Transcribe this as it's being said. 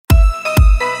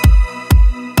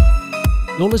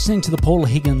You're listening to The Paul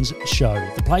Higgins Show,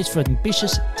 the place for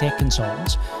ambitious tech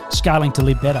consultants scaling to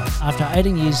live better. After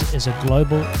 18 years as a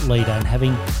global leader and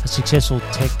having a successful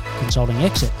tech consulting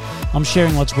exit, I'm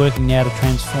sharing what's working now to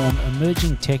transform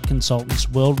emerging tech consultants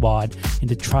worldwide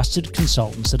into trusted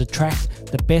consultants that attract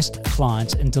the best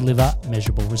clients and deliver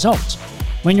measurable results.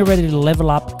 When you're ready to level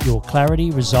up your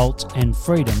clarity, results, and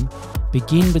freedom,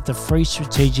 begin with the free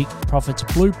Strategic Profits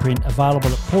Blueprint available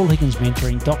at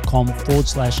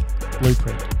paulhigginsmentoring.com/blueprint.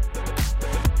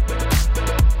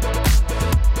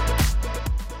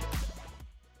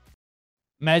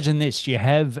 Imagine this, you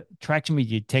have traction with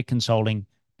your tech consulting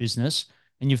business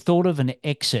and you've thought of an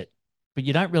exit, but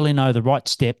you don't really know the right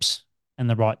steps and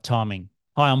the right timing.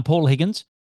 Hi, I'm Paul Higgins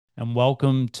and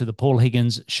welcome to the Paul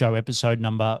Higgins Show, episode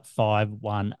number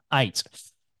 518.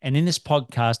 And in this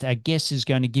podcast, our guest is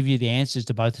going to give you the answers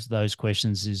to both of those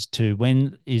questions as to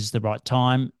when is the right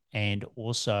time and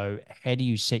also how do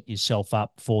you set yourself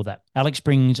up for that. Alex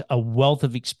brings a wealth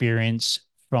of experience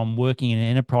from working in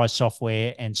enterprise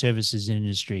software and services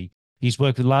industry. He's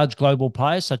worked with large global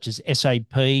players such as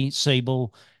SAP,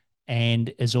 Siebel,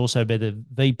 and has also been the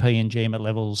VP and GM at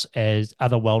levels as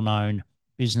other well-known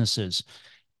businesses.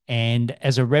 And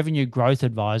as a revenue growth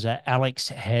advisor, Alex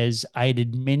has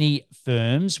aided many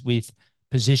firms with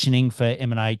positioning for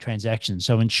M&A transactions.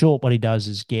 So in short, what he does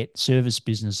is get service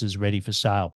businesses ready for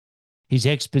sale. His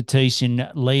expertise in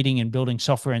leading and building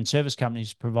software and service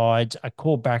companies provides a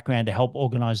core background to help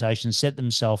organizations set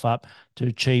themselves up to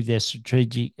achieve their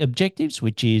strategic objectives,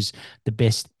 which is the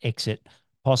best exit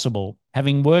possible.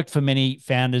 Having worked for many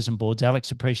founders and boards,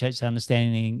 Alex appreciates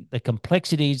understanding the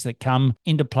complexities that come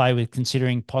into play with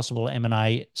considering possible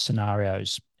M&A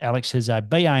scenarios. Alex has a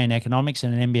BA in economics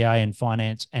and an MBA in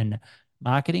finance and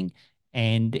marketing.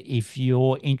 And if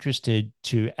you're interested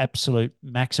to absolute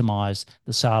maximize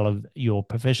the sale of your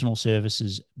professional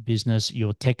services business,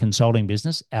 your tech consulting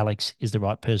business, Alex is the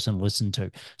right person to listen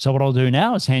to. So what I'll do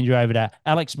now is hand you over to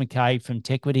Alex MacKay from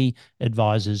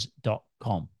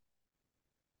tequityadvisors.com.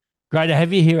 Great to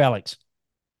have you here, Alex.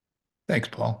 Thanks,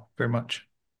 Paul, very much.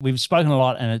 We've spoken a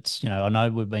lot and it's, I know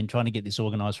we've been trying to get this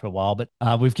organized for a while, but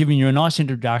we've given you a nice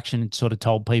introduction and sort of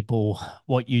told people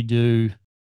what you do.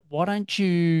 Why don't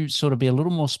you sort of be a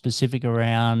little more specific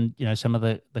around, some of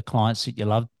the clients that you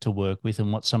love to work with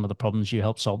and what some of the problems you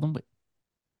help solve them with?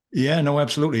 Yeah, no,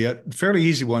 absolutely. A fairly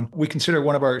easy one. We consider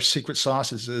one of our secret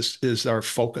sauces is our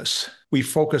focus. We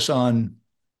focus on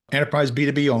enterprise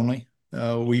B2B only.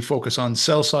 We focus on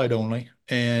sell side only,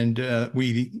 and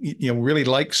we really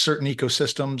like certain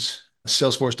ecosystems: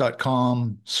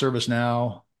 Salesforce.com,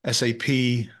 ServiceNow,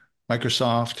 SAP,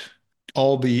 Microsoft,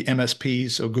 all the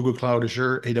MSPs, so Google Cloud,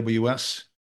 Azure, AWS.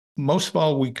 Most of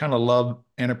all, we kind of love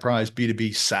enterprise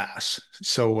B2B SaaS.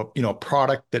 So, a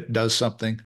product that does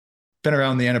something. Been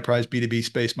around the enterprise B2B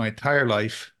space my entire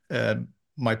life.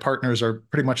 My partners are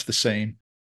pretty much the same.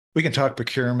 We can talk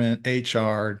procurement,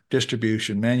 HR,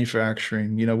 distribution,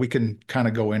 manufacturing. We can kind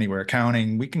of go anywhere.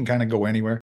 Accounting, we can kind of go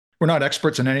anywhere. We're not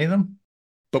experts in any of them,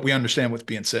 but we understand what's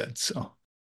being said. So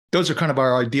those are kind of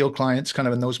our ideal clients, kind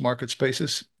of in those market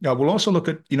spaces. We'll also look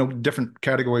at, different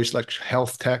categories like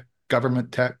health tech,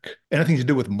 government tech, anything to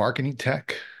do with marketing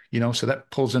tech, so that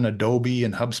pulls in Adobe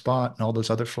and HubSpot and all those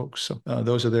other folks. So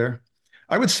those are there.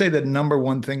 I would say that number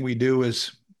one thing we do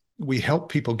is we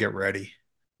help people get ready.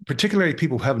 Particularly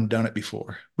people who haven't done it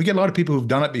before. We get a lot of people who've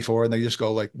done it before and they just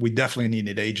go like, we definitely need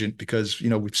an agent because,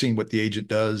 we've seen what the agent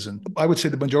does. And I would say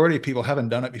the majority of people haven't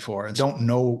done it before and don't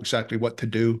know exactly what to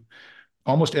do.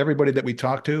 Almost everybody that we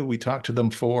talk to them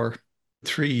for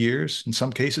 3 years, in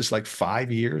some cases like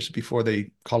 5 years before they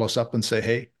call us up and say,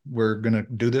 hey, we're going to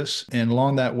do this. And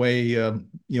along that way, a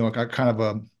kind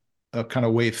of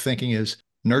way of thinking is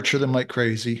nurture them like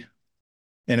crazy.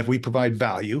 And if we provide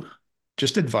value,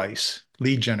 just advice,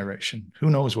 lead generation, who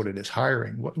knows what it is,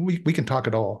 hiring, we can talk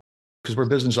it all because we're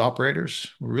business operators.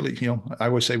 We're really, I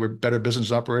always say we're better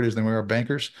business operators than we are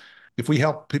bankers. If we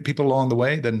help people along the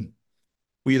way, then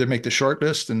we either make the short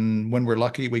list and when we're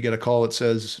lucky, we get a call that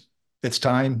says, it's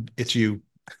time, it's you,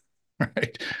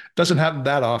 right? Doesn't happen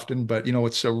that often, but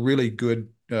it's a really good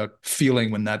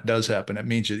feeling when that does happen. It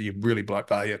means that you've really brought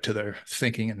value to their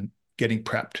thinking and getting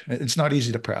prepped. It's not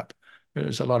easy to prep.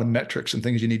 There's a lot of metrics and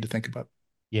things you need to think about.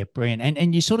 Yeah, brilliant.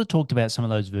 And you sort of talked about some of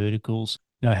those verticals,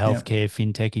 healthcare,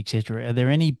 fintech, et cetera. Are there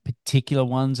any particular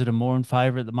ones that are more in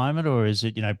favor at the moment, or is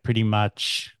it, pretty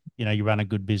much, you run a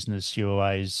good business,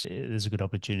 there's a good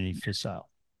opportunity for sale?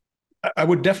 I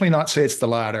would definitely not say it's the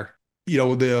latter.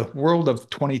 The world of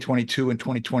 2022 and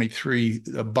 2023,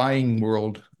 the buying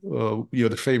world,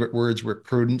 the favorite words were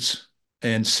prudence,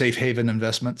 and safe haven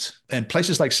investments. And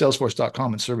places like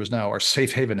Salesforce.com and ServiceNow are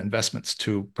safe haven investments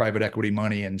to private equity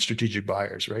money and strategic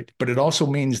buyers, right? But it also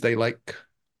means they like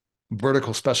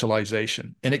vertical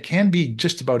specialization. And it can be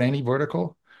just about any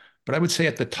vertical. But I would say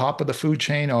at the top of the food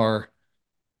chain are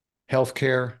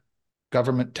healthcare,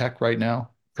 government tech right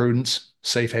now, prudence,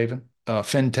 safe haven,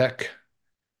 fintech,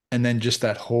 and then just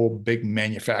that whole big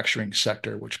manufacturing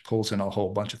sector, which pulls in a whole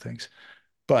bunch of things.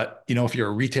 But, if you're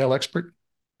a retail expert,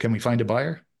 can we find a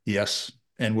buyer? Yes.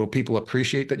 And will people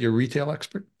appreciate that you're a retail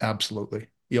expert? Absolutely.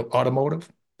 Automotive?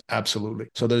 Absolutely.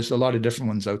 So there's a lot of different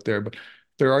ones out there, but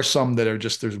there are some that are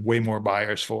just, there's way more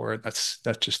buyers for it. That's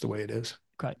just the way it is.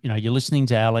 Great. You're listening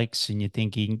to Alex and you're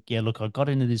thinking, yeah, look, I got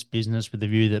into this business with the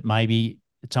view that maybe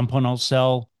at some point I'll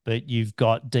sell, but you've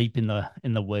got deep in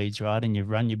the weeds, right? And you've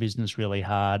run your business really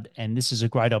hard. And this is a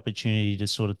great opportunity to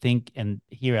sort of think and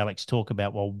hear Alex talk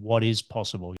about, well, what is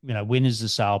possible? When is the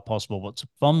sale possible? If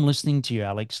I'm listening to you,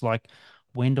 Alex, like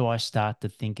when do I start to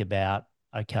think about,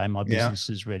 okay, my Yeah. business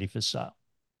is ready for sale?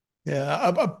 Yeah.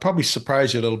 I'll probably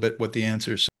surprise you a little bit with the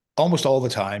answers. Almost all the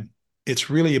time, it's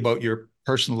really about your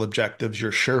personal objectives,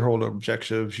 your shareholder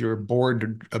objectives, your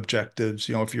board objectives.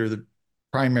 If you're the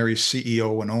primary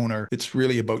CEO and owner, it's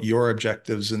really about your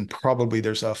objectives. And probably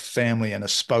there's a family and a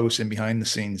spouse in behind the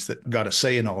scenes that got a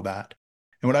say in all that.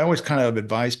 And what I always kind of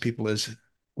advise people is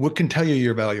what can tell you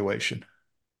your valuation,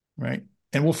 right?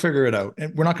 And we'll figure it out.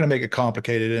 And we're not going to make it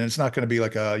complicated. And it's not going to be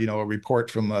like a report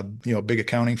from a, big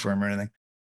accounting firm or anything,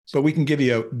 but we can give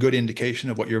you a good indication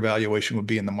of what your valuation would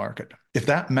be in the market. If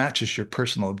that matches your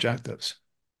personal objectives,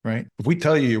 right? If we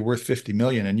tell you you're worth 50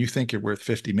 million and you think you're worth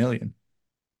 50 million,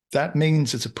 that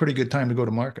means it's a pretty good time to go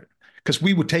to market because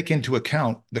we would take into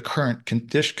account the current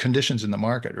conditions in the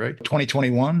market, right?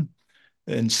 2021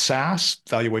 in SaaS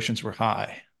valuations were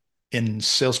high. In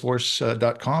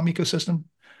Salesforce.com ecosystem,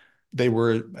 they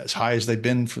were as high as they've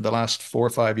been for the last 4 or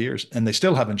 5 years, and they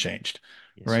still haven't changed.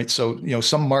 Yes. Right. So,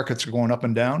 some markets are going up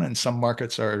and down, and some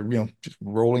markets are, just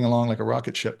rolling along like a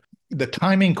rocket ship. The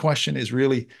timing question is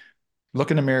really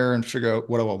look in the mirror and figure out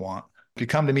what do I want. If you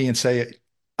come to me and say,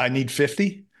 I need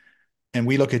 50, and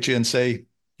we look at you and say,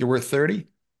 you're worth 30,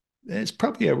 it's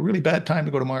probably a really bad time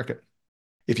to go to market.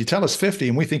 If you tell us 50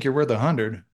 and we think you're worth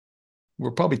 100,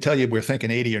 we'll probably tell you we're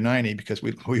thinking 80 or 90 because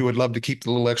we would love to keep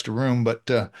the little extra room, but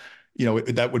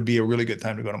that would be a really good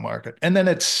time to go to market. And then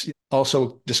it's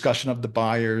also discussion of the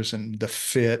buyers and the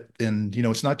fit, and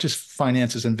it's not just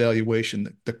finances and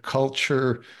valuation. The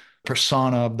culture,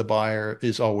 persona of the buyer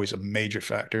is always a major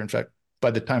factor. In fact,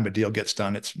 by the time a deal gets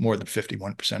done, it's more than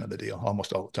 51% of the deal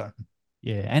almost all the time.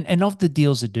 Yeah. And of the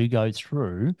deals that do go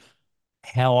through,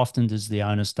 how often does the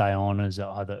owner stay on as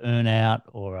either earn out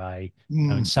or in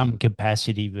Mm. some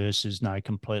capacity versus no,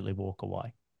 completely walk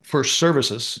away? For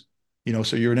services,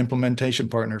 so you're an implementation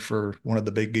partner for one of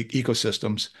the big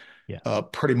ecosystems. Yeah.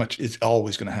 Pretty much it's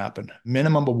always going to happen.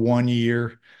 Minimum of 1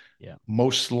 year, Yeah.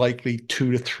 most likely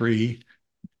 2 to 3.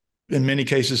 In many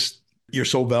cases, you're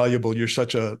so valuable, you're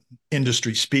such a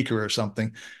industry speaker or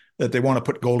something that they want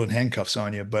to put golden handcuffs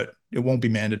on you, but it won't be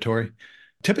mandatory.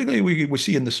 Typically, we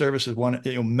see in the services one,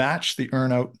 match the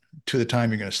earnout to the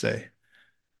time you're going to stay.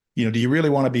 Do you really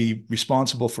want to be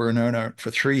responsible for an earnout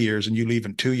for 3 years and you leave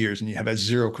in 2 years and you have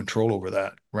zero control over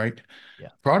that, right? Yeah.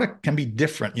 Product can be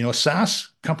different. A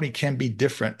SaaS company can be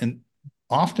different. And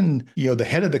often, the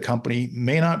head of the company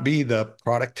may not be the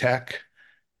product tech,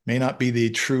 may not be the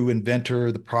true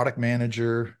inventor, the product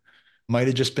manager, might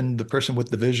have just been the person with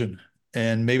the vision.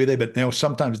 And maybe they've been,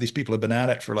 sometimes these people have been at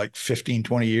it for like 15,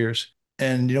 20 years.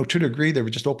 And, to a degree, they were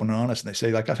just open and honest. And they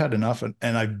say, like, I've had enough. And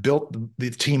I've built the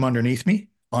team underneath me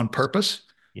on purpose.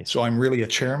 Yes. So I'm really a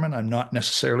chairman. I'm not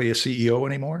necessarily a CEO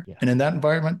anymore. Yeah. And in that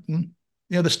environment,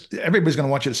 everybody's going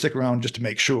to want you to stick around just to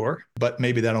make sure. But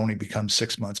maybe that only becomes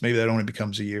 6 months. Maybe that only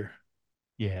becomes a year.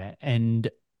 Yeah. And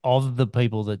of the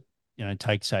people that,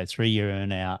 take, say, a 3-year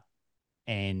earn out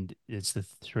and it's the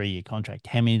 3-year contract,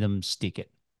 how many of them stick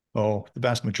it? Oh, the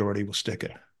vast majority will stick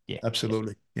it. Yeah. Yeah.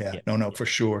 Absolutely. Yeah. Yeah. No, for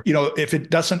sure. If it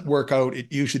doesn't work out, it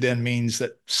usually then means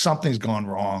that something's gone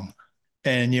wrong.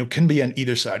 And, can be on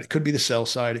either side. It could be the sell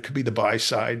side. It could be the buy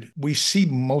side. We see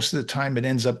most of the time it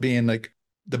ends up being like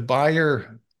the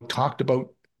buyer talked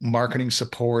about marketing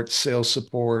support, sales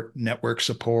support, network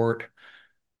support,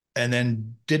 and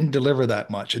then didn't deliver that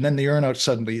much. And then the earnout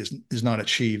suddenly is not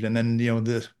achieved. And then,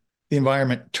 the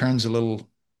environment turns a little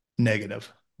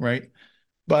negative, right?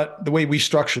 But the way we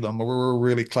structure them, we're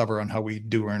really clever on how we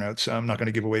do earnouts. I'm not going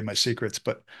to give away my secrets,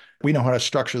 but we know how to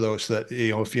structure those so that,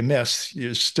 if you miss,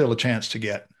 there's still a chance to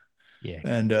get. Yeah.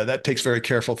 And that takes very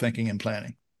careful thinking and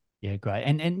planning. Yeah. Great.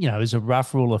 And as a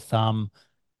rough rule of thumb,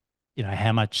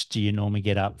 how much do you normally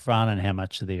get up front and how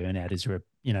much of the earn out? Is there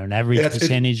an average It's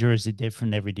percentage, or is it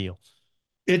different every deal?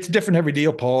 it's different every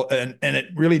deal, Paul, and it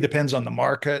really depends on the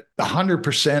market.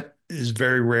 100% is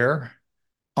very rare.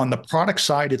 On the product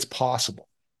side, it's possible,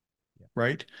 Yeah.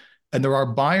 right? And there are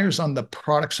buyers on the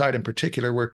product side in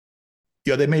particular where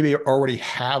they maybe already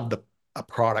have a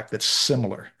product that's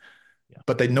similar, Yeah.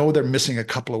 but they know they're missing a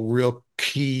couple of real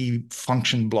key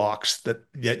function blocks that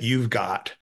you've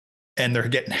got, and they're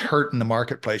getting hurt in the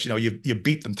marketplace. You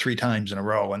beat them 3 times in a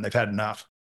row, and they've had enough,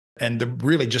 and they're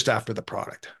really just after the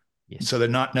product. Yes. So they're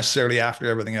not necessarily after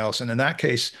everything else. And in that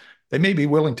case, they may be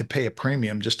willing to pay a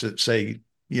premium just to say,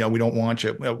 we don't want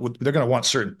you. Well, they're going to want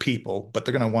certain people, but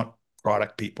they're going to want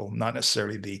product people, not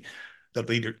necessarily the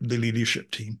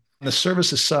leadership team. On the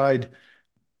services side,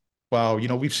 wow,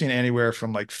 we've seen anywhere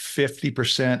from like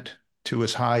 50% to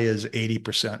as high as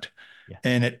 80%. Yeah.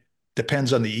 And it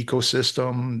depends on the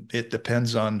ecosystem. It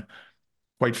depends on,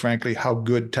 quite frankly, how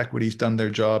good TechWitty's done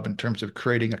their job in terms of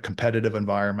creating a competitive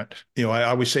environment. I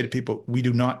always say to people, we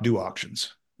do not do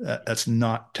auctions. That's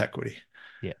not TechWitty.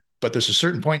 Yeah. But there's a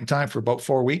certain point in time for about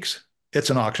 4 weeks,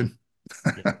 it's an auction.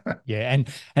 Yeah. Yeah.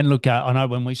 And look, I know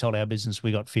when we sold our business,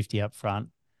 we got 50 up front.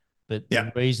 But the Yeah.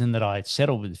 reason that I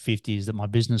settled with 50 is that my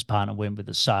business partner went with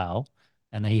a sale,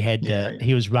 and Yeah.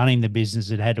 he was running the business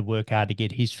and had to work hard to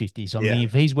get his 50. So I'm Yeah. thinking,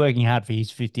 if he's working hard for his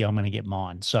 50, I'm going to get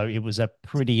mine. So it was a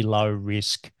pretty low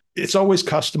risk. It's always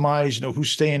customized,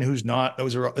 who's staying, who's not.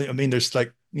 There's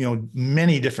like,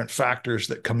 many different factors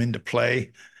that come into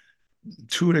play.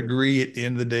 To a degree, at the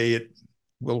end of the day, it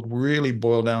will really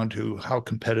boil down to how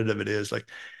competitive it is. Like,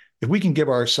 if we can give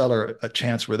our seller a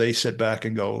chance where they sit back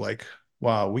and go like,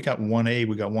 wow, we got 1A,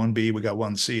 we got 1B, we got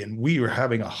 1C, and we are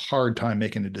having a hard time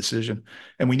making a decision,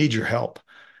 and we need your help.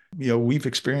 We've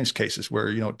experienced cases where,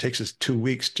 it takes us 2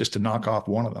 weeks just to knock off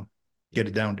one of them, get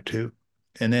it down to two.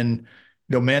 And then,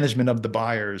 management of the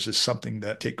buyers is something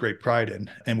that I take great pride in.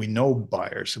 And we know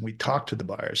buyers and we talk to the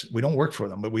buyers. We don't work for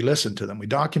them, but we listen to them. We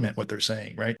document what they're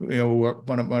saying, right?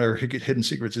 One of our hidden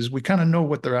secrets is we kind of know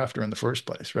what they're after in the first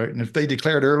place, right? And if they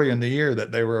declared early in the year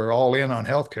that they were all in on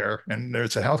healthcare and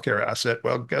there's a healthcare asset,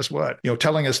 well, guess what?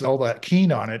 Telling us all that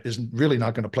keen on it is really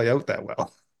not going to play out that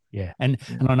well. Yeah. And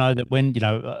I know that when,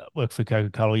 work for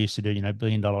Coca-Cola, used to do,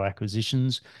 billion-dollar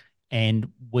acquisitions, and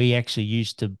we actually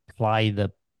used to play the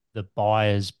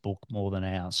buyer's book more than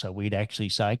ours. So we'd actually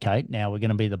say, okay, now we're going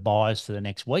to be the buyers for the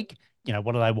next week.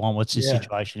 What do they want? What's the Yeah.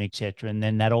 situation, et cetera. And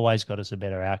then that always got us a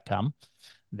better outcome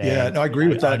Yeah. than, No, I agree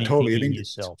with that only totally. I thinking think,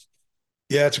 yourself.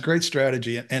 yeah, it's a great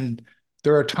strategy. And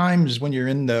there are times when you're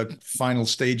in the final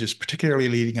stages, particularly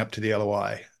leading up to the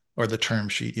LOI or the term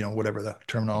sheet, whatever the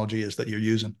terminology is that you're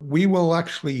using. We will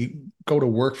actually go to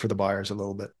work for the buyers a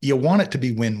little bit. You want it to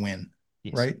be win-win,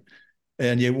 Yes. right?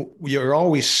 And you're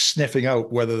always sniffing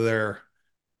out whether they're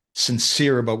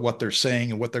sincere about what they're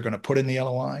saying and what they're going to put in the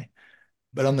LOI.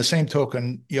 But on the same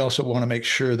token, you also want to make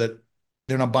sure that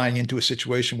they're not buying into a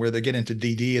situation where they get into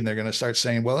DD and they're going to start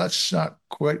saying, well, that's not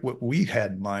quite what we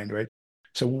had in mind, right?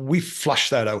 So we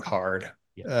flush that out hard.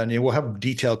 Yeah. And we'll have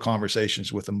detailed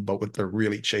conversations with them about what they're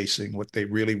really chasing, what they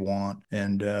really want.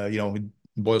 And, it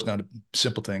boils down to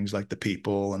simple things like the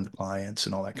people and the clients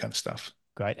and all that kind of stuff.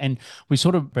 Great. And we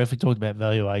sort of briefly talked about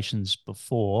valuations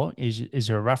before. Is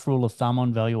there a rough rule of thumb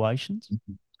on valuations?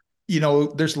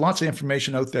 There's lots of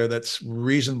information out there that's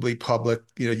reasonably public.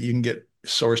 You can get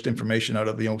sourced information out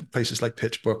of, places like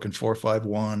PitchBook and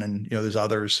 451, and, there's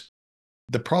others.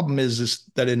 The problem is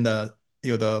that in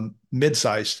the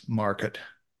mid-sized market,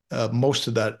 most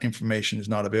of that information is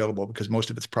not available because most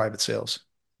of it's private sales.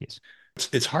 Yes.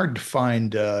 It's hard to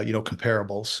find,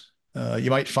 comparables. You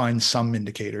might find some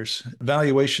indicators.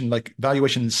 Valuation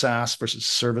in SaaS versus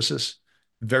services,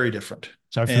 very different.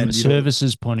 So from a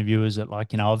services point of view, is it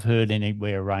like, I've heard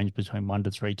anywhere range between 1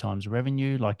 to 3 times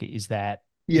revenue? Like, is that,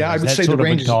 I is would that say sort the of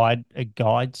range is, a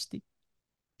guide stick?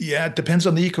 yeah, it depends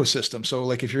on the ecosystem. So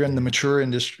like if you're in the mature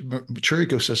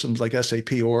ecosystems like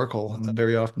SAP, Oracle,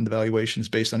 very often the valuation is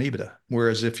based on EBITDA.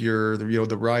 Whereas if you're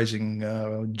the rising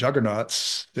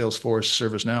juggernauts, Salesforce,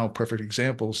 ServiceNow, perfect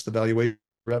examples, the valuation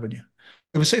revenue.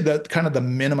 I would say that kind of the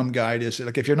minimum guide is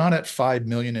like if you're not at 5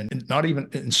 million and not even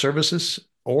in services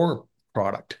or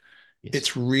product, Yes.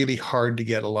 It's really hard to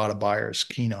get a lot of buyers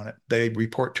keen on it. They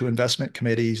report to investment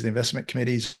committees. The investment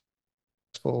committees,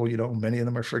 many of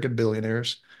them are friggin'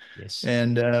 billionaires. Yes.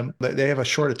 And they have a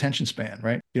short attention span,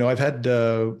 right? I've had,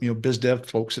 biz dev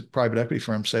folks at private equity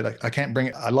firms say, like, I can't bring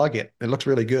it. I like it. It looks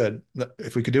really good.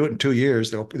 If we could do it in 2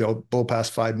 years, they'll blow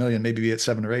past 5 million, maybe be at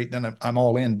 7 or 8. Then I'm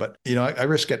all in. But, I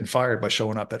risk getting fired by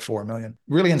showing up at 4 million.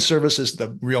 Really in services,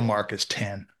 the real mark is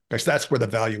 10. Because that's where the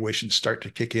valuations start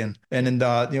to kick in. And in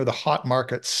the hot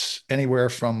markets, anywhere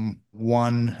from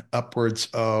one upwards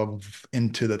of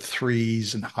into the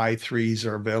threes and high threes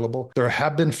are available. There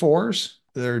have been fours.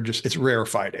 It's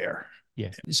rarefied air. Yeah.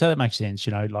 So that makes sense,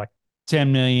 like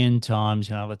 10 million times,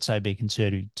 let's say be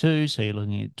conservative two. So you're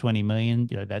looking at 20 million,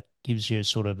 that gives you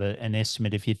sort of an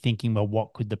estimate. If you're thinking, well,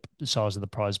 what could the size of the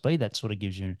prize be? That sort of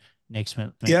gives you an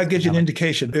estimate. Yeah, it gives you an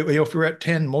indication. If we're at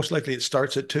 10, most likely it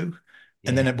starts at two.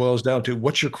 And then Yeah. it boils down to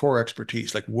what's your core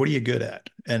expertise? Like, what are you good at?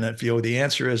 And if the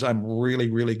answer is I'm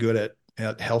really, really good at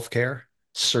healthcare,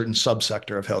 certain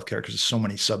subsector of healthcare, because there's so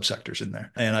many subsectors in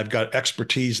there. And I've got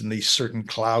expertise in these certain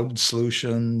cloud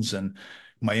solutions, and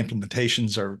my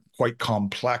implementations are quite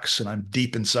complex, and I'm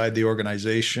deep inside the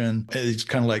organization. It's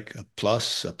kind of like a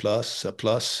plus, a plus, a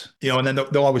plus, and then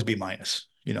there'll always be minus.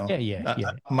 Yeah. Yeah.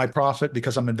 Yeah. My profit,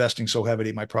 because I'm investing so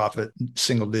heavily, my profit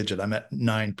single digit. I'm at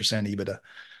 9% EBITDA.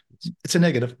 Yes. It's a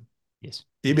negative. Yes.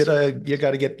 Yes. EBITDA, you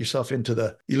got to get yourself into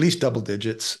the at least double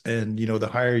digits, and the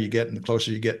higher you get and the closer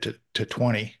you get to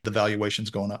 20, the valuation's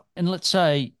going up. And let's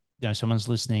say, someone's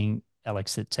listening,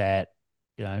 Alex, that's at,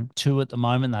 two at the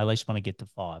moment, they at least want to get to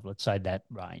five. Let's say that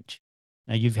range.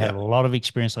 Now you've had Yeah. a lot of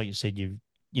experience, like you said, you've,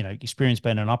 experienced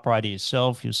being an operator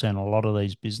yourself. You've seen a lot of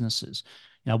these businesses.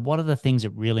 What are the things that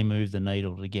really move the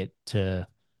needle to get to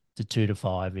 2 to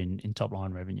 5 in top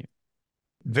line revenue?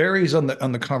 Varies on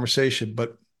the conversation,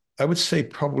 but I would say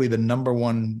probably the number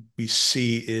one we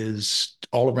see is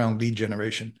all around lead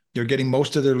generation. They're getting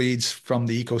most of their leads from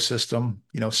the ecosystem.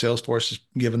 Salesforce is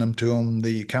giving them to them.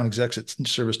 The account execs at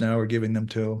ServiceNow are giving them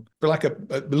to them. For like a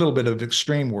little bit of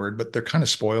extreme word, but they're kind of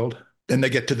spoiled. And they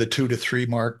get to the 2 to 3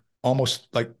 mark, almost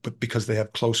like because they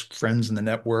have close friends in the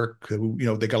network who,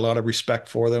 they got a lot of respect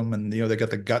for them, and they got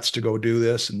the guts to go do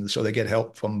this, and so they get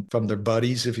help from their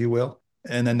buddies, if you will.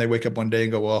 And then they wake up one day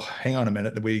and go, well, hang on a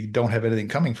minute. We don't have anything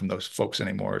coming from those folks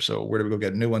anymore. So where do we go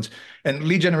get new ones? And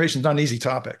lead generation is not an easy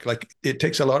topic. Like, it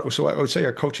takes a lot. So I would say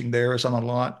our coaching there is on a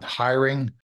lot.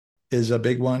 Hiring is a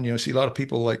big one. See a lot of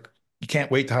people, like, you can't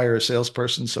wait to hire a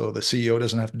salesperson, so the CEO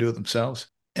doesn't have to do it themselves.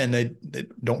 And they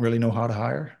don't really know how to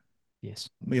hire. Yes.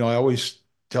 I always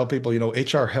tell people,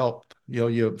 HR help,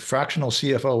 you fractional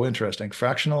CFO, interesting.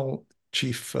 Fractional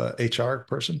chief HR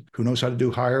person who knows how to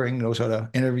do hiring, knows how to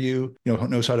interview,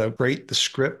 knows how to create the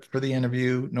script for the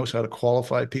interview, knows how to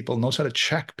qualify people, knows how to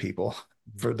check people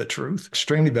for the truth.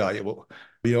 Extremely valuable.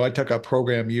 I took a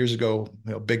program years ago,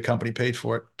 big company paid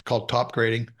for it, called Top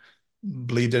Grading.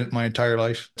 Believed in it my entire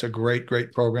life. It's a great,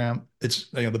 great program. It's,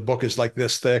 the book is like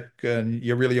this thick, and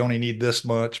you really only need this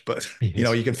much, but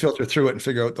Yes. you can filter through it and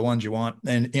figure out the ones you want.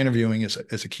 And interviewing is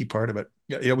a key part of it.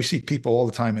 We see people all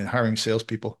the time in hiring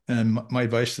salespeople, and my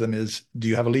advice to them is, do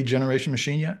you have a lead generation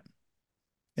machine yet?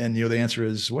 And the answer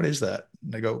is, what is that?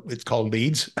 And they go, it's called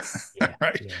leads, Yeah.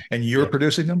 right? Yeah. And you're Yeah.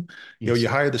 producing them. Yes. You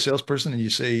hire the salesperson and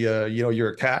you say, you're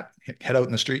a cat, head out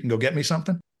in the street and go get me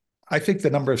something. I think the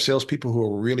number of salespeople who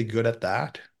are really good at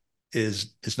that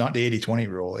is not the 80-20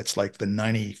 rule. It's like the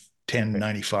 90-10, Correct.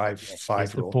 95-5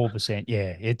 Yes, the rule. 4%.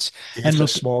 Yeah. And It's a look,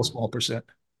 small percent.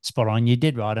 spot on. You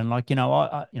did right. And like, I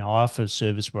offer a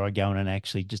service where I go in and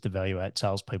actually just evaluate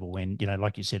salespeople when,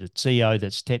 like you said, a CEO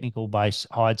that's technical based,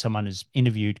 hired someone who's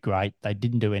interviewed great. They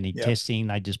didn't do any Yeah. testing.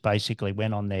 They just basically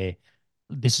went on there.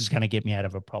 This is going to get me out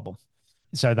of a problem.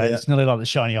 So that Yeah. it's nearly like the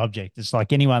shiny object. It's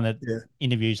like anyone that Yeah.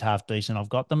 interviews half decent, I've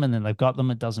got them, and then they've got them,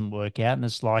 it doesn't work out. And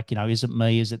it's like, is it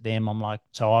me? Is it them? I'm like,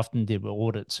 so I often did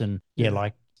audits, and yeah, Yeah.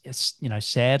 like it's,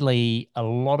 sadly, a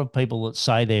lot of people that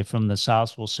say they're from the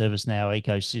Salesforce ServiceNow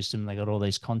ecosystem, they got all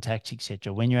these contacts,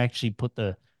 etc. When you actually put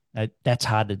that's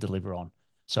hard to deliver on.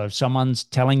 So if someone's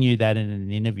telling you that in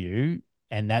an interview,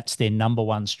 and that's their number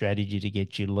one strategy to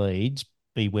get you leads,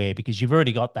 beware, because you've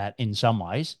already got that in some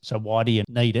ways. So why do you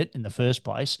need it in the first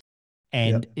place? Yeah.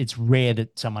 And it's rare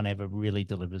that someone ever really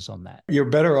delivers on that. You're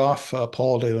better off,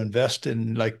 Paul, to invest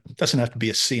in, like, it doesn't have to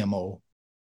be a CMO.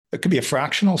 It could be a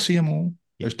fractional CMO.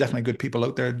 Yeah. There's definitely good people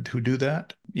out there who do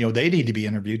that. They need to be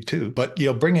interviewed too. But,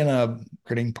 bring in a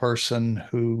marketing person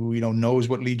who, knows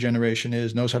what lead generation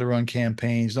is, knows how to run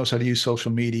campaigns, knows how to use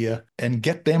social media, and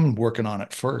get them working on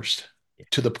it first, Yeah.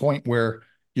 to the point where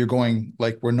you're going,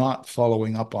 like, we're not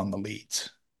following up on the leads.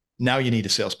 Now you need a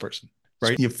salesperson,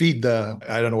 right? You feed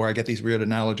I don't know where I get these weird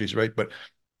analogies, right? But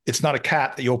it's not a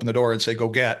cat that you open the door and say, go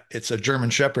get. It's a German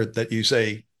Shepherd that you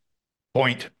say,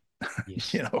 point.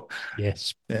 Yes. you know,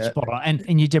 Yes, yeah, spot on.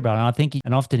 And you did right. And I think,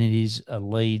 and often it is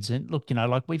leads. And look,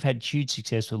 like we've had huge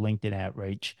success with LinkedIn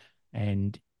outreach,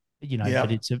 and but yeah,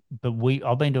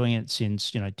 I've been doing it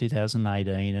since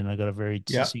 2018, and I got a very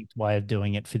yeah, succinct way of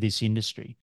doing it for this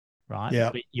industry, right?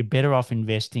 Yeah. But you're better off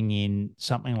investing in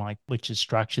something like which is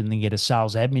structured and then get a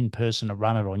sales admin person to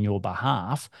run it on your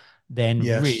behalf than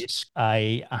Yes. risk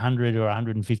a 100 or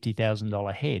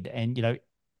 $150,000 head. And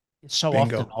so often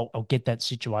Bingo. I'll get that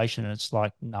situation and it's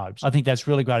like, no. I think that's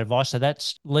really great advice. So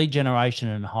that's lead generation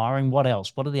and hiring. What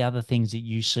else? What are the other things that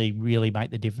you see really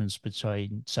make the difference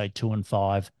between, say, 2 and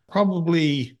 5?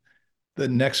 Probably the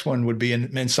next one would be,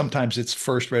 and sometimes it's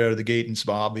first right out of the gate and it's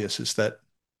obvious, is that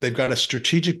they've got a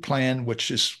strategic plan, which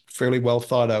is fairly well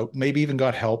thought out, maybe even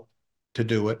got help to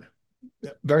do it.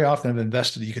 Very often have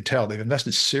invested, you can tell they've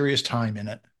invested serious time in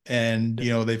it. And,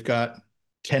 they've got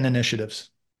 10 initiatives,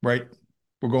 right?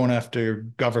 We're going after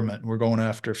government. We're going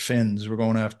after fins. We're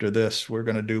going after this. We're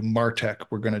going to do Martech.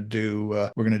 We're going to do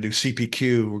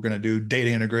CPQ. We're going to do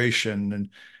data integration. And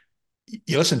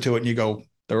you listen to it and you go,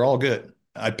 they're all good.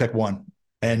 I'd pick one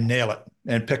and nail it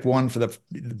and pick one for the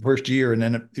first year. And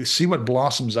then you see what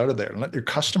blossoms out of there and let your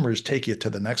customers take you to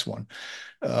the next one.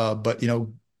 But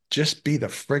just be the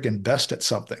friggin' best at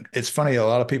something. It's funny, a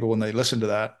lot of people when they listen to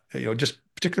that, just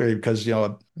particularly because I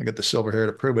got the silver hair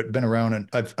to prove it, been around and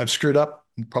I've screwed up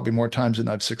probably more times than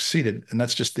I've succeeded. And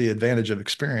that's just the advantage of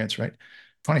experience, right?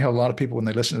 Funny how a lot of people when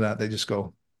they listen to that, they just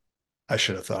go, I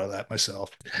should have thought of that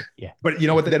myself. Yeah. But you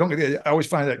know what? They don't. I always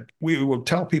find that we will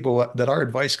tell people that our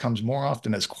advice comes more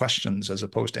often as questions as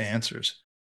opposed to answers.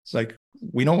 It's like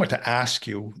we know what to ask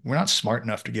you. We're not smart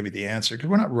enough to give you the answer because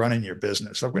we're not running your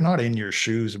business. Like we're not in your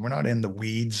shoes and we're not in the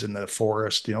weeds in the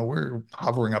forest. We're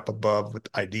hovering up above with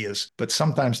ideas. But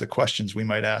sometimes the questions we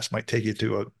might ask might take you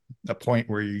to a point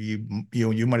where you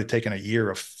might have taken a year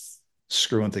of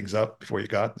screwing things up before you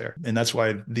got there. And that's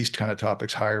why these kind of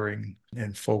topics, hiring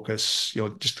and focus,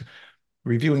 just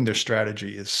reviewing their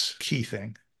strategy is key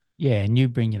thing. Yeah, and you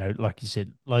bring, like you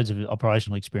said, loads of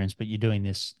operational experience, but you're doing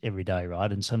this every day,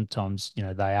 right? And sometimes,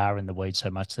 they are in the weeds so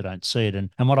much they don't see it.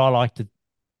 And what I like to,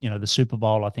 the Super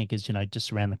Bowl, I think is,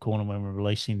 just around the corner when we're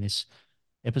releasing this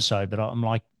episode. But I'm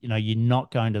like, you're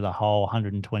not going to the whole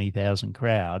 120,000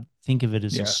 crowd. Think of it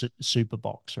as a Yeah. super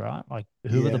box, right? Like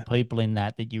who are the Yeah. people in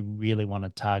that you really want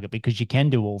to target? Because you can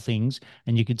do all things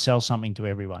and you could sell something to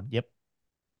everyone. Yep,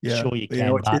 Yeah. sure you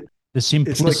can, It's, but the it's like,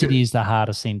 simplicity is the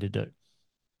hardest thing to do.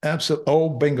 absolutely. Oh,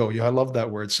 bingo. Yeah, I love that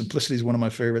word. Simplicity is one of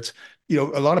my favorites. A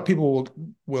lot of people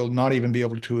will not even be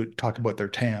able to talk about their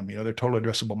TAM, their total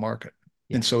addressable market.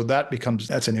 Yeah, And so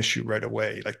that's an issue right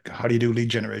away. Like, how do you do lead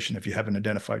generation if you haven't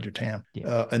identified your TAM?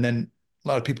 yeah. And then a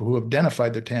lot of people who have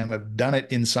identified their TAM have done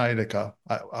it inside like a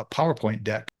PowerPoint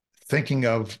deck, thinking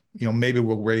of, maybe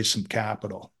we'll raise some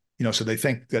capital. So they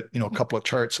think that, a couple of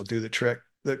charts will do the trick.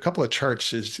 The couple of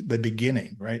charts is the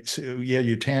beginning, right? So yeah,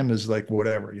 your TAM is like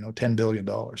whatever, $10 billion.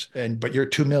 But you're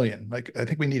 2 million. Like, I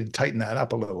think we need to tighten that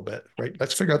up a little bit, right?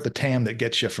 Let's figure out the TAM that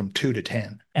gets you from 2 to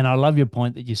 10. And I love your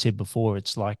point that you said before.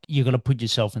 It's like you got to put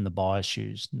yourself in the buyer's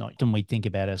shoes. Not when we think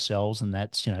about ourselves, and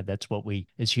that's what we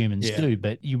as humans Yeah. do.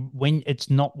 But when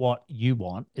it's not what you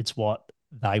want, it's what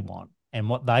they want, and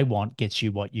what they want gets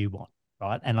you what you want,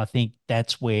 right? And I think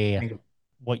that's where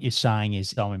what you're saying is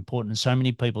so important. And so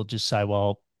many people just say,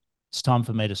 well, it's time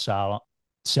for me to sell.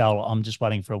 Sell. I'm just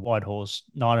waiting for a white horse,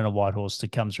 knight and a white horse to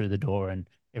come through the door and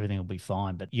everything will be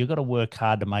fine. But you've got to work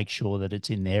hard to make sure that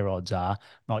it's in their odds are,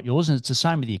 not yours. And it's the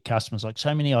same with your customers. Like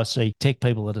so many I see tech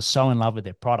people that are so in love with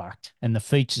their product and the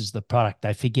features of the product,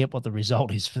 they forget what the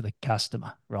result is for the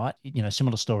customer, right?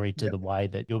 Similar story to Yeah. the way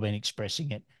that you've been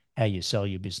expressing it, how you sell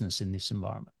your business in this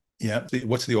environment. Yeah.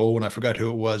 What's the old one? I forgot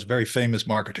who it was. Very famous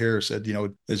marketeer said,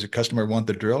 does a customer want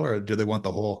the drill or do they want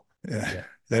the hole? Yeah. Yeah.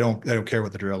 They don't care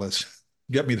what the drill is.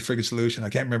 Get me the friggin' solution. I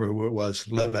can't remember who it was.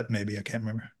 Levitt, maybe. I can't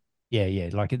remember. Yeah, yeah.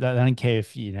 Like they don't care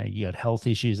if you got health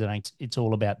issues. It's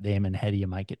all about them and how do you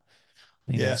make it.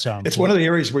 I think Yeah. that's so It's one of important. the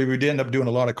areas where we end up doing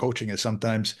a lot of coaching is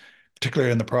sometimes,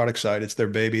 particularly on the product side, it's their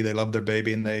baby. They love their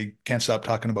baby and they can't stop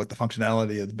talking about the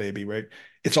functionality of the baby, right?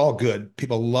 It's all good.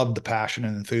 People love the passion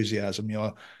and enthusiasm.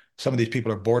 Some of these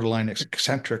people are borderline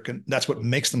eccentric, and that's what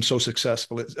makes them so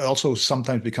successful. It also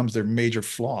sometimes becomes their major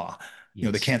flaw. They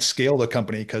Yes. can't scale the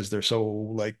company because they're so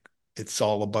like, it's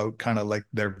all about kind of like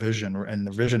their vision, and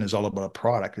the vision is all about a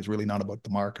product. It's really not about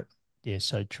the market. Yeah,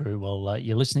 so true. Well,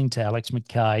 you're listening to Alex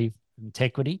MacKay from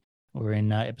Tequity. We're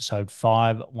in episode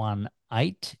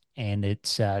 518, and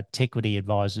it's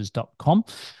tequityadvisors.com,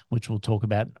 which we'll talk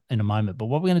about in a moment. But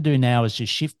what we're going to do now is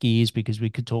just shift gears because we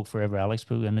could talk forever, Alex,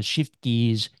 but we're going to shift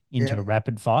gears into Yeah. a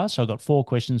rapid fire. So I've got 4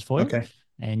 questions for you, Okay.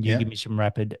 and you Yeah. give me some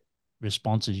rapid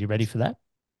responses. You ready for that?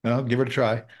 Well, give it a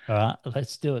try. All right,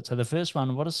 let's do it. So the first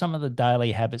one, what are some of the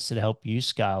daily habits that help you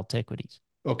scale Tequities?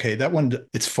 Okay, that one,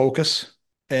 it's focus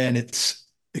and it's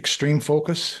extreme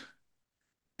focus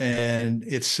And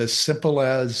it's as simple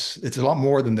as, it's a lot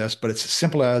more than this, but it's as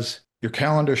simple as your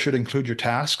calendar should include your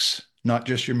tasks, not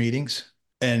just your meetings.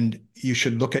 And you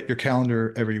should look at your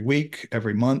calendar every week,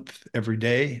 every month, every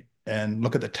day, and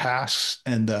look at the tasks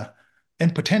and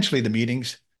potentially the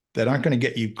meetings that aren't going to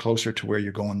get you closer to where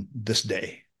you're going this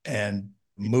day, and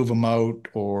move them out,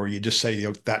 or you just say,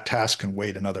 that task can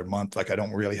wait another month. Like, I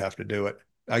don't really have to do it.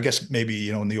 I guess maybe,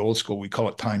 in the old school, we call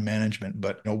it time management,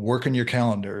 but working your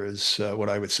calendar is what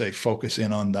I would say. Focus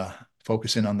in on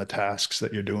the tasks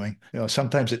that you're doing.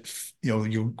 Sometimes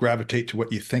you gravitate to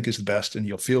what you think is the best and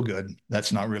you'll feel good.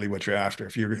 That's not really what you're after.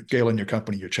 If you're scaling your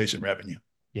company, you're chasing revenue.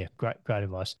 Yeah, great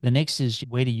advice. The next is,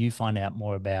 where do you find out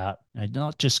more about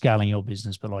not just scaling your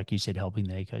business, but like you said, helping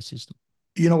the ecosystem?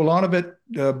 A lot of it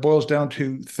boils down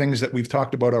to things that we've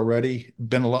talked about already.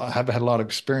 Have had a lot of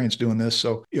experience doing this,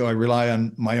 so I rely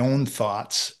on my own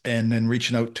thoughts and then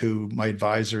reaching out to my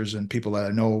advisors and people that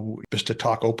I know just to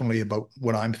talk openly about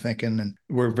what I'm thinking. And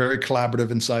we're very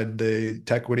collaborative inside the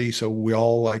Tequity, so we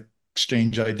all like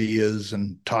exchange ideas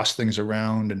and toss things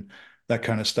around and that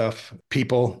kind of stuff.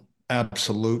 People,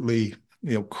 absolutely,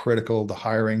 critical, the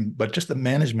hiring, but just the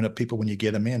management of people when you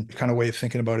get them in. The kind of way of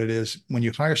thinking about it is, when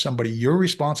you hire somebody, you're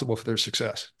responsible for their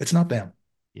success. It's not them.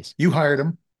 Yes. You hired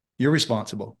them, you're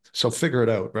responsible. So figure it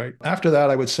out, right? After that,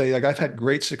 I would say, like, I've had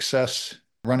great success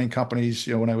running companies.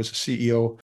 When I was a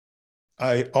CEO,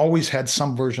 I always had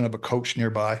some version of a coach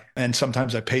nearby, and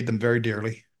sometimes I paid them very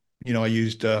dearly. I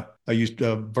used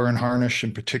Vern Harnish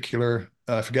in particular.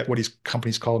 I forget what his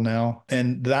company's called now.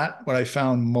 And what I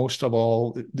found most of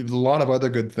all, there's a lot of other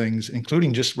good things,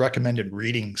 including just recommended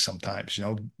reading sometimes,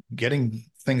 getting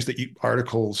things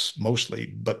articles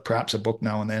mostly, but perhaps a book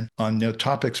now and then on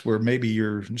topics where maybe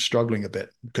you're struggling a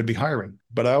bit. It could be hiring.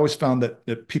 But I always found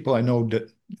that people I know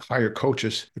that hire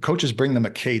coaches, the coaches bring them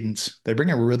a cadence. They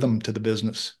bring a rhythm to the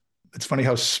business. It's funny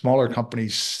how smaller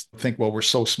companies think, well, we're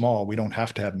so small, we don't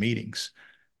have to have meetings.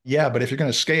 Yeah, but if you're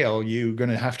going to scale, you're going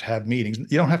to have meetings.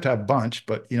 You don't have to have a bunch,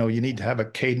 but you need to have a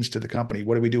cadence to the company.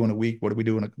 What do we do in a week? What do we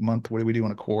do in a month? What do we do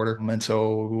in a quarter? And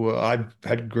so I've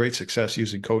had great success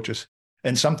using coaches.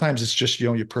 And sometimes it's just,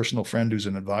 your personal friend who's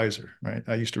an advisor, right?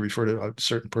 I used to refer to a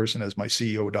certain person as my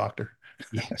CEO doctor.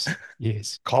 Yes.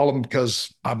 Yes. Call them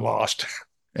because I'm lost.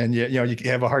 And yet, you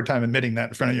have a hard time admitting that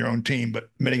in front of your own team, but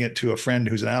admitting it to a friend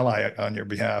who's an ally on your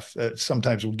behalf,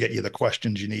 sometimes will get you the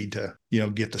questions you need to,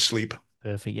 get to sleep.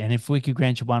 Perfect. And if we could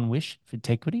grant you one wish for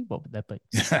Tequity, what would that be?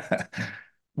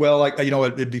 Well, like,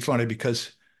 it'd be funny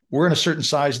because we're in a certain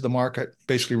size of the market,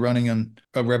 basically running on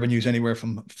revenues anywhere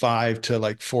from 5 to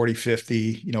like 40,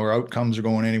 50. Our outcomes are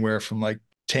going anywhere from like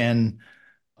 10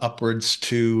 upwards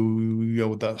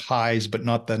to the highs, but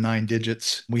not the 9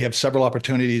 digits. We have several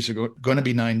opportunities that are going to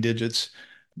be 9 digits.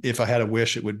 If I had a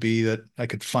wish, it would be that I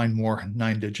could find more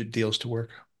 9 digit deals to work.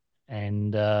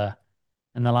 And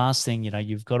the last thing,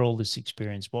 you've got all this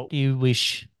experience. What do you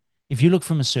wish, if you look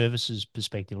from a services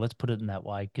perspective, let's put it in that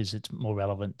way because it's more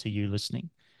relevant to you listening.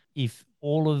 If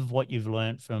all of what you've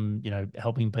learned from,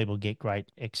 helping people get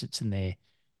great exits in their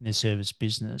service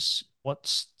business,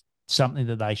 what's something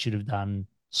that they should have done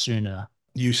sooner?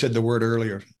 You said the word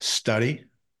earlier, study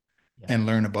Yeah. and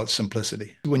learn about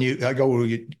simplicity. I go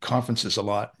to conferences a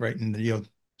lot, right? And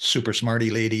super smarty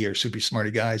lady or super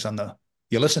smarty guys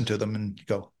you listen to them and you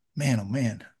go, man, oh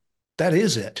man, that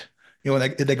is it.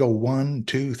 They go 1,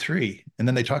 2, 3, and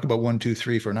then they talk about 1, 2,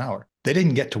 3 for an hour. They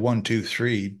didn't get to 1, 2,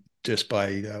 3 just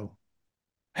by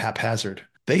haphazard.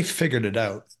 They figured it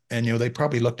out, and they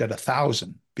probably looked at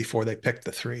 1,000 before they picked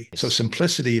the three. So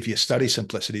simplicity, if you study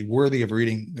simplicity, worthy of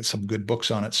reading some good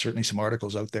books on it, certainly some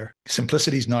articles out there.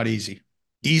 Simplicity is not easy.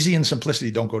 Easy and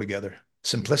simplicity don't go together.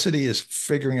 Simplicity is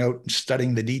figuring out and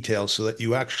studying the details so that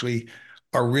you actually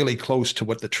are really close to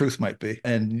what the truth might be.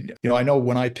 And, I know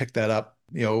when I picked that up,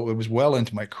 it was well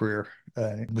into my career.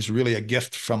 It was really a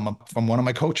gift from one of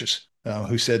my coaches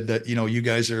who said that,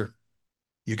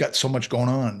 you got so much going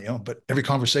on, but every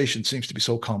conversation seems to be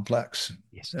so complex.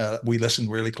 Yes. We listened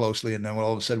really closely, and then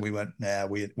all of a sudden we went, nah,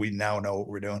 we now know what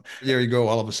we're doing. There you go.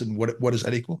 All of a sudden, what does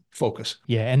that equal? Focus.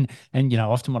 Yeah, and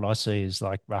often what I see is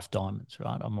like rough diamonds,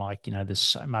 right? I'm like, there's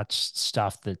so much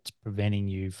stuff that's preventing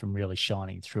you from really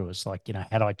shining through. It's like,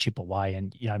 how do I chip away?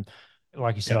 And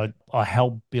like you said, I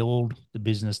help build the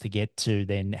business to get to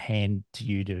then hand to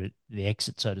you to the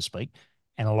exit, so to speak.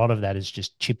 And a lot of that is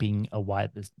just chipping away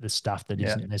at the stuff that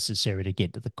isn't necessary to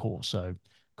get to the core. So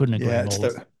couldn't agree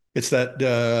more. It's that,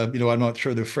 I'm not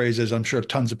sure the phrase is, I'm sure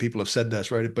tons of people have said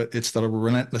this, right? But it's the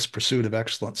relentless pursuit of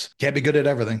excellence. Can't be good at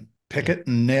everything. Pick it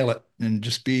and nail it and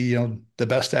just be, the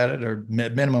best at it, or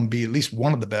at minimum be at least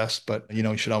one of the best. But,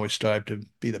 you should always strive to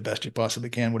be the best you possibly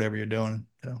can, whatever you're doing.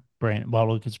 So, Brilliant.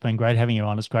 Well, look, it's been great having you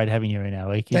on. It's great having you in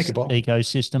our thank you, Paul.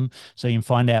 ecosystem. So you can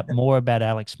find out more about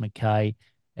Alex MacKay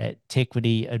at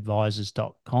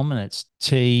tequityadvisors.com, and it's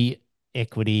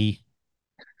tequityadvisors.com.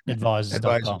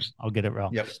 Advisors. I'll get it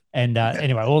wrong. Yep. And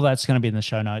anyway, all that's going to be in the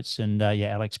show notes. And yeah,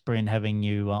 Alex, brilliant having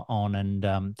you on,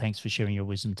 and thanks for sharing your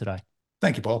wisdom today.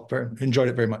 Thank you, Paul. Enjoyed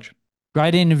it very much.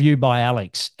 Great interview by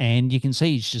Alex. And you can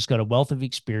see he's just got a wealth of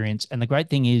experience. And the great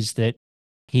thing is that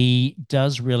he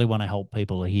does really want to help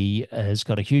people. He has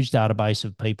got a huge database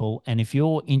of people. And if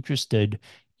you're interested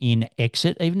in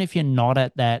exit, even if you're not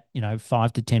at that,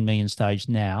 5 to 10 million stage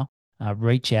now,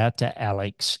 reach out to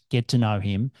Alex, get to know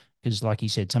him. Because like he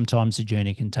said, sometimes the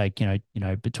journey can take,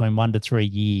 between 1 to 3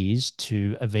 years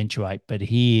to eventuate. But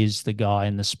he is the guy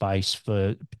in the space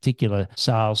for particular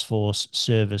Salesforce,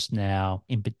 ServiceNow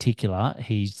in particular.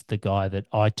 He's the guy that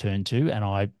I turn to and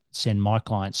I send my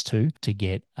clients to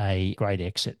get a great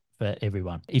exit for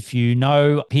everyone. If you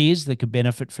know peers that could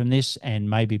benefit from this and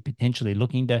maybe potentially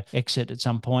looking to exit at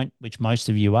some point, which most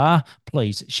of you are,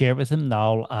 please share it with them.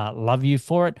 They'll love you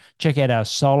for it. Check out our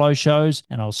solo shows,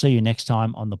 and I'll see you next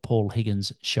time on the Paul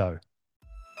Higgins Show.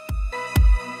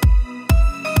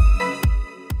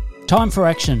 Time for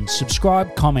action.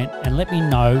 Subscribe, comment, and let me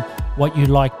know what you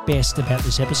like best about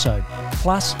this episode.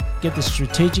 Plus, get the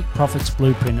Strategic Profits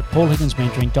Blueprint at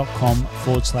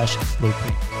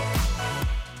paulhigginsmentoring.com/blueprint.